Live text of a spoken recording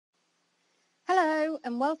Hello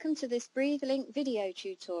and welcome to this Breathe-Link video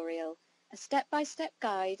tutorial, a step-by-step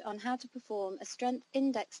guide on how to perform a strength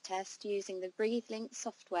index test using the Breathe-Link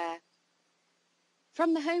software.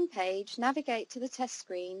 From the home page, navigate to the test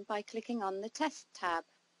screen by clicking on the Test tab.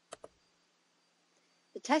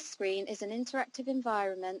 The test screen is an interactive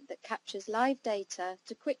environment that captures live data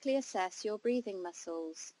to quickly assess your breathing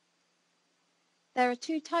muscles. There are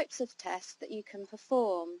two types of tests that you can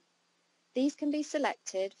perform. These can be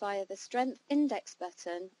selected via the Strength Index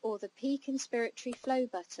button or the Peak Inspiratory Flow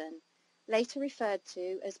button, later referred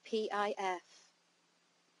to as PIF.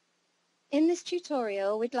 In this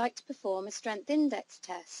tutorial, we'd like to perform a Strength Index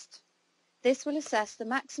test. This will assess the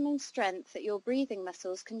maximum strength that your breathing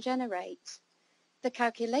muscles can generate. The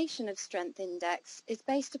calculation of Strength Index is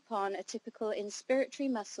based upon a typical inspiratory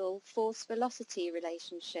muscle force-velocity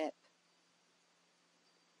relationship.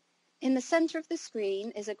 In the centre of the screen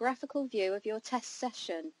is a graphical view of your test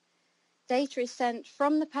session. Data is sent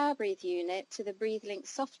from the POWERbreathe unit to the Breathe-Link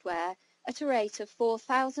software at a rate of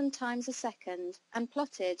 4,000 times a second and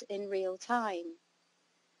plotted in real time.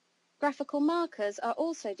 Graphical markers are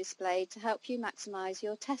also displayed to help you maximise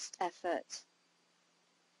your test effort.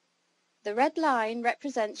 The red line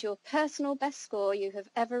represents your personal best score you have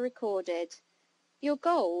ever recorded. Your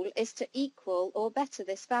goal is to equal or better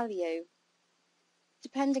this value.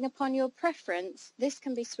 Depending upon your preference, this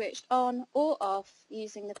can be switched on or off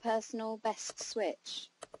using the personal best switch.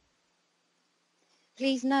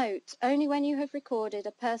 Please note, only when you have recorded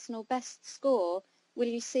a personal best score will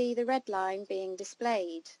you see the red line being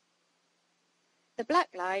displayed. The black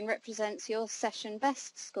line represents your session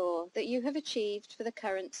best score that you have achieved for the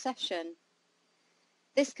current session.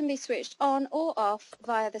 This can be switched on or off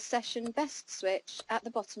via the session best switch at the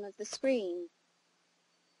bottom of the screen.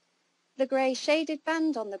 The grey shaded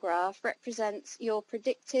band on the graph represents your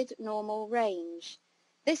predicted normal range.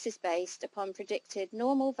 This is based upon predicted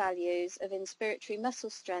normal values of inspiratory muscle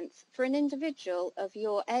strength for an individual of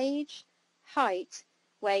your age, height,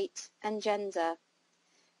 weight and gender.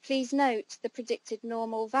 Please note the predicted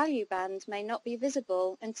normal value band may not be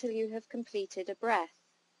visible until you have completed a breath.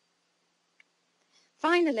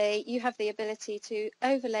 Finally, you have the ability to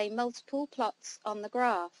overlay multiple plots on the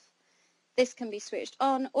graph. This can be switched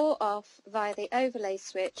on or off via the overlay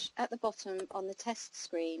switch at the bottom on the test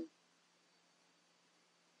screen.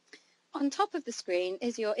 On top of the screen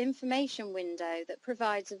is your information window that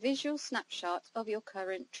provides a visual snapshot of your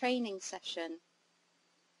current training session.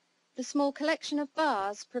 The small collection of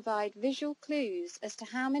bars provide visual clues as to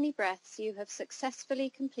how many breaths you have successfully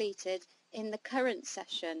completed in the current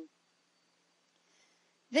session.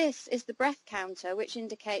 This is the breath counter, which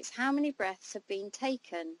indicates how many breaths have been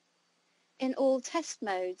taken. In all test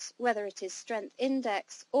modes, whether it is Strength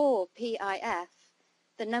Index or PIF,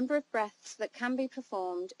 the number of breaths that can be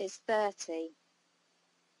performed is 30.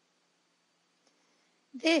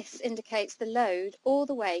 This indicates the load or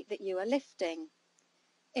the weight that you are lifting.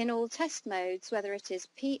 In all test modes, whether it is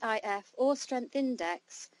PIF or Strength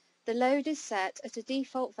Index, the load is set at a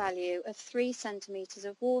default value of 3 centimetres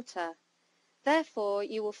of water. Therefore,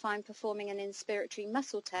 you will find performing an inspiratory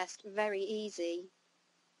muscle test very easy.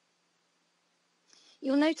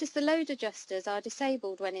 You'll notice the load adjusters are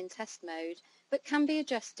disabled when in test mode, but can be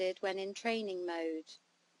adjusted when in training mode.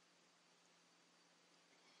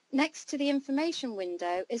 Next to the information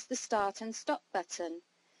window is the Start and Stop button.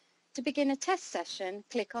 To begin a test session,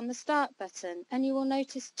 click on the Start button and you will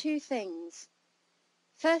notice two things.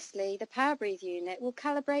 Firstly, the POWERbreathe unit will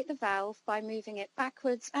calibrate the valve by moving it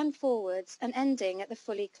backwards and forwards and ending at the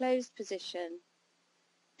fully closed position.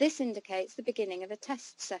 This indicates the beginning of a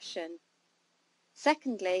test session.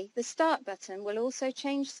 Secondly, the Start button will also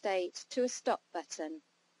change state to a Stop button.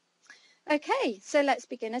 Okay, so let's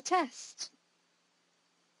begin a test.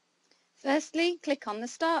 Firstly, click on the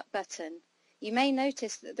Start button. You may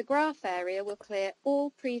notice that the graph area will clear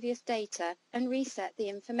all previous data and reset the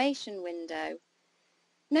information window.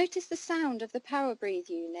 Notice the sound of the POWERbreathe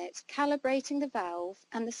unit calibrating the valve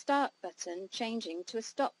and the Start button changing to a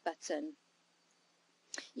Stop button.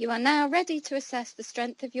 You are now ready to assess the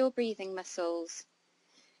strength of your breathing muscles.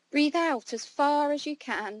 Breathe out as far as you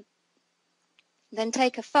can, then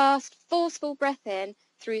take a fast, forceful breath in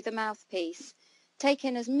through the mouthpiece. Take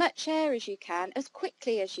in as much air as you can, as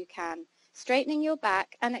quickly as you can, straightening your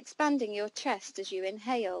back and expanding your chest as you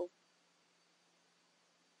inhale.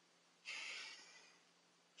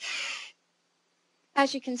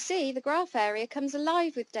 As you can see, the graph area comes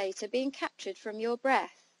alive with data being captured from your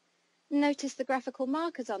breath. Notice the graphical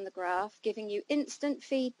markers on the graph giving you instant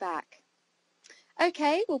feedback.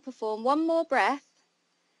 Okay, we'll perform one more breath.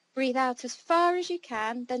 Breathe out as far as you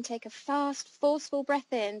can, then take a fast, forceful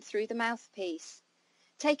breath in through the mouthpiece.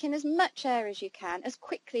 Take in as much air as you can, as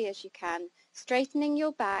quickly as you can, straightening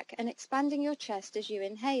your back and expanding your chest as you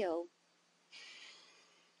inhale.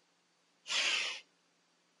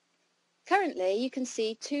 Currently, you can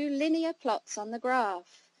see two linear plots on the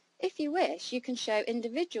graph. If you wish, you can show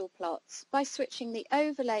individual plots by switching the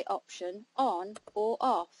overlay option on or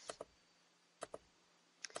off.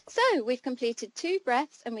 So, we've completed 2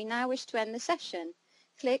 breaths and we now wish to end the session.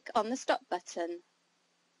 Click on the stop button.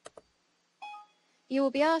 You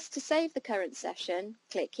will be asked to save the current session.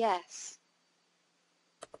 Click yes.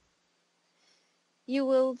 You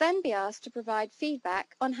will then be asked to provide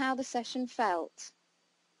feedback on how the session felt.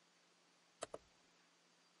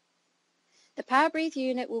 The POWERbreathe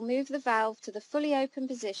unit will move the valve to the fully open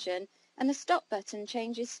position and the stop button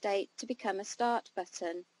changes state to become a start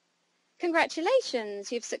button.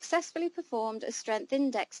 Congratulations! You've successfully performed a strength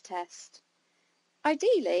index test.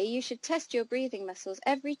 Ideally, you should test your breathing muscles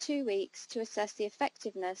every 2 weeks to assess the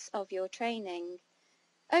effectiveness of your training.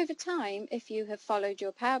 Over time, if you have followed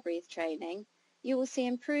your POWERbreathe training, you will see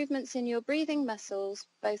improvements in your breathing muscles,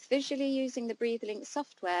 both visually using the Breathe-Link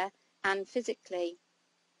software and physically.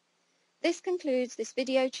 This concludes this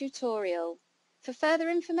video tutorial. For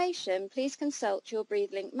further information, please consult your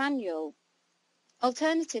Breathe-Link manual.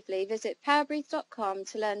 Alternatively, visit powerbreathe.com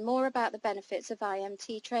to learn more about the benefits of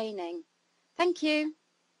IMT training. Thank you.